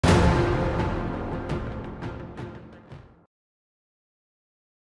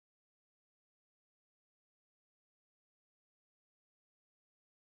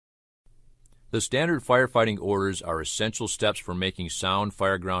The standard firefighting orders are essential steps for making sound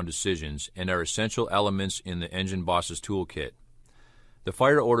fireground decisions and are essential elements in the Engine Boss's toolkit. The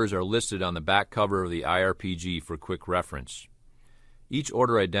fire orders are listed on the back cover of the IRPG for quick reference. Each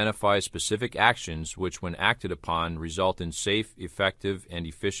order identifies specific actions which, when acted upon, result in safe, effective, and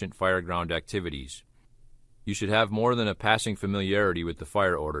efficient fireground activities. You should have more than a passing familiarity with the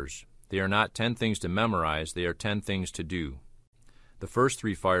fire orders. They are not 10 things to memorize, they are 10 things to do. The first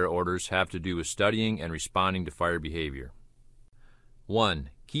 3 fire orders have to do with studying and responding to fire behavior. 1.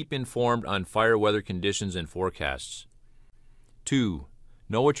 Keep informed on fire weather conditions and forecasts. 2.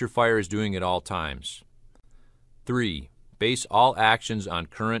 Know what your fire is doing at all times. 3. Base all actions on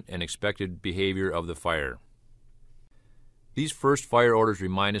current and expected behavior of the fire. These first fire orders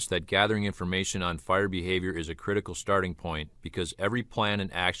remind us that gathering information on fire behavior is a critical starting point because every plan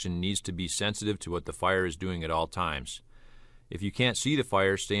and action needs to be sensitive to what the fire is doing at all times. If you can't see the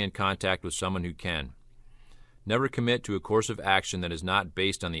fire, stay in contact with someone who can. Never commit to a course of action that is not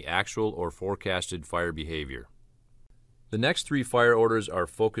based on the actual or forecasted fire behavior. The next 3 fire orders are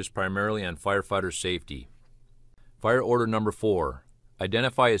focused primarily on firefighter safety. Fire order number 4.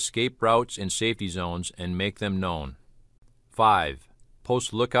 Identify escape routes and safety zones and make them known. 5.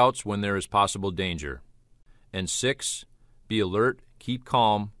 Post lookouts when there is possible danger. And 6. Be alert, keep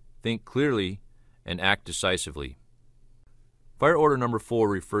calm, think clearly, and act decisively. Fire order number 4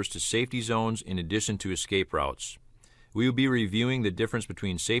 refers to safety zones in addition to escape routes. We will be reviewing the difference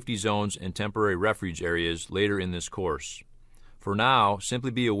between safety zones and temporary refuge areas later in this course. For now, simply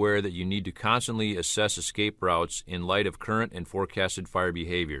be aware that you need to constantly assess escape routes in light of current and forecasted fire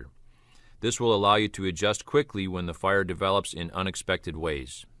behavior. This will allow you to adjust quickly when the fire develops in unexpected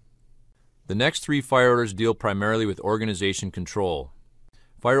ways. The next 3 fire orders deal primarily with organization control.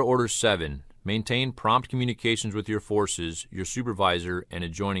 Fire Order 7. Maintain prompt communications with your forces, your supervisor, and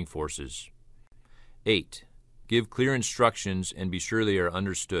adjoining forces. 8. Give clear instructions and be sure they are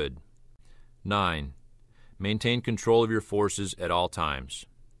understood. 9. Maintain control of your forces at all times.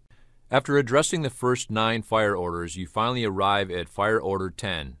 After addressing the first 9 fire orders, you finally arrive at Fire Order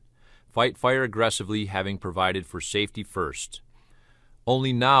 10. Fight fire aggressively, having provided for safety first.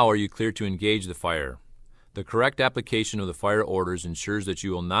 Only now are you clear to engage the fire. The correct application of the fire orders ensures that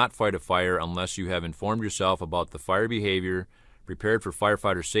you will not fight a fire unless you have informed yourself about the fire behavior, prepared for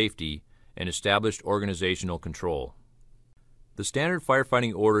firefighter safety, and established organizational control. The standard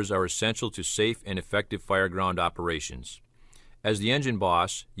firefighting orders are essential to safe and effective fireground operations. As the engine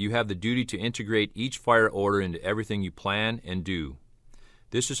boss, you have the duty to integrate each fire order into everything you plan and do.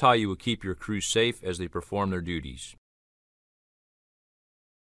 This is how you will keep your crew safe as they perform their duties.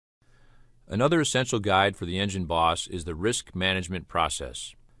 Another essential guide for the engine boss is the risk management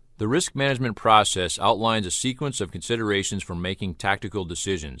process. The risk management process outlines a sequence of considerations for making tactical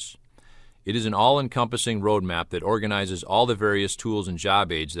decisions. It is an all-encompassing roadmap that organizes all the various tools and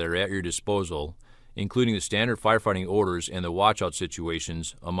job aids that are at your disposal, including the standard firefighting orders and the watch-out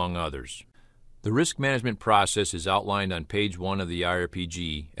situations, among others. The risk management process is outlined on page 1 of the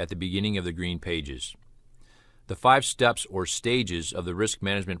IRPG at the beginning of the green pages. The 5 steps or stages of the risk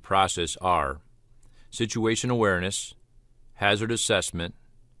management process are situation awareness, hazard assessment,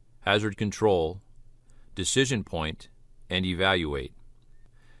 hazard control, decision point, and evaluate.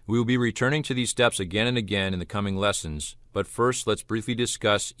 We will be returning to these steps again and again in the coming lessons, but first let's briefly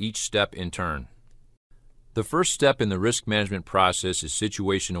discuss each step in turn. The first step in the risk management process is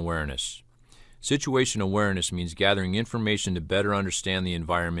situation awareness. Situation awareness means gathering information to better understand the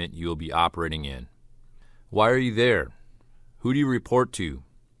environment you will be operating in. Why are you there? Who do you report to?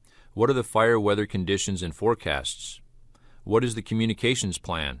 What are the fire weather conditions and forecasts? What is the communications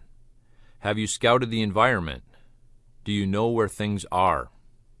plan? Have you scouted the environment? Do you know where things are?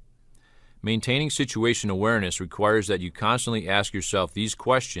 Maintaining situation awareness requires that you constantly ask yourself these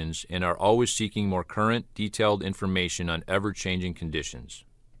questions and are always seeking more current, detailed information on ever-changing conditions.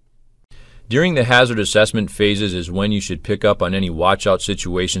 During the hazard assessment phases is when you should pick up on any watch-out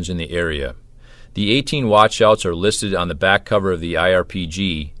situations in the area. The 18 watch-outs are listed on the back cover of the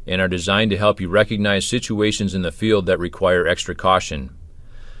IRPG and are designed to help you recognize situations in the field that require extra caution.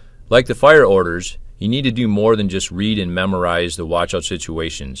 Like the fire orders, you need to do more than just read and memorize the watch-out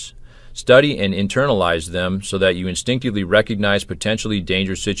situations. Study and internalize them so that you instinctively recognize potentially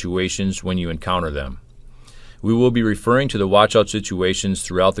dangerous situations when you encounter them. We will be referring to the watch-out situations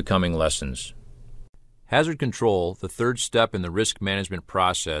throughout the coming lessons. Hazard control, the third step in the risk management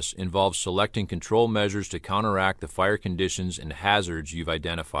process, involves selecting control measures to counteract the fire conditions and hazards you've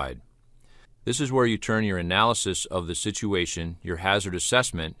identified. This is where you turn your analysis of the situation, your hazard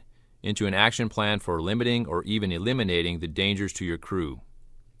assessment, into an action plan for limiting or even eliminating the dangers to your crew.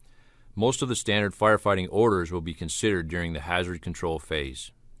 Most of the standard firefighting orders will be considered during the hazard control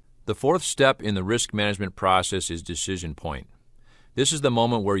phase. The fourth step in the risk management process is decision point. This is the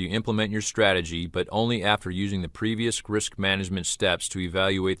moment where you implement your strategy, but only after using the previous risk management steps to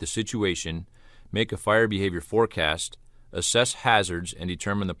evaluate the situation, make a fire behavior forecast, assess hazards, and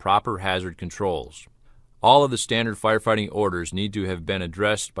determine the proper hazard controls. All of the standard firefighting orders need to have been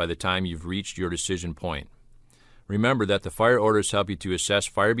addressed by the time you've reached your decision point. Remember that the fire orders help you to assess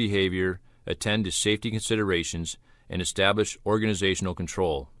fire behavior, attend to safety considerations, and establish organizational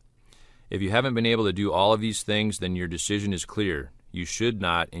control. If you haven't been able to do all of these things, then your decision is clear. You should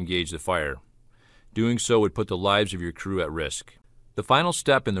not engage the fire. Doing so would put the lives of your crew at risk. The final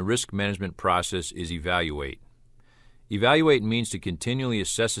step in the risk management process is evaluate. Evaluate means to continually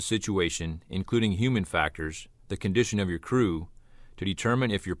assess a situation, including human factors, the condition of your crew, to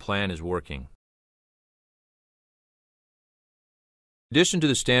determine if your plan is working. In addition to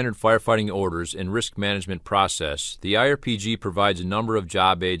the standard firefighting orders and risk management process, the IRPG provides a number of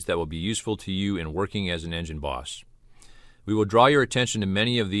job aids that will be useful to you in working as an engine boss. We will draw your attention to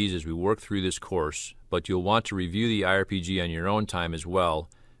many of these as we work through this course, but you'll want to review the IRPG on your own time as well,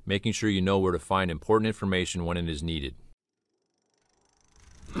 making sure you know where to find important information when it is needed.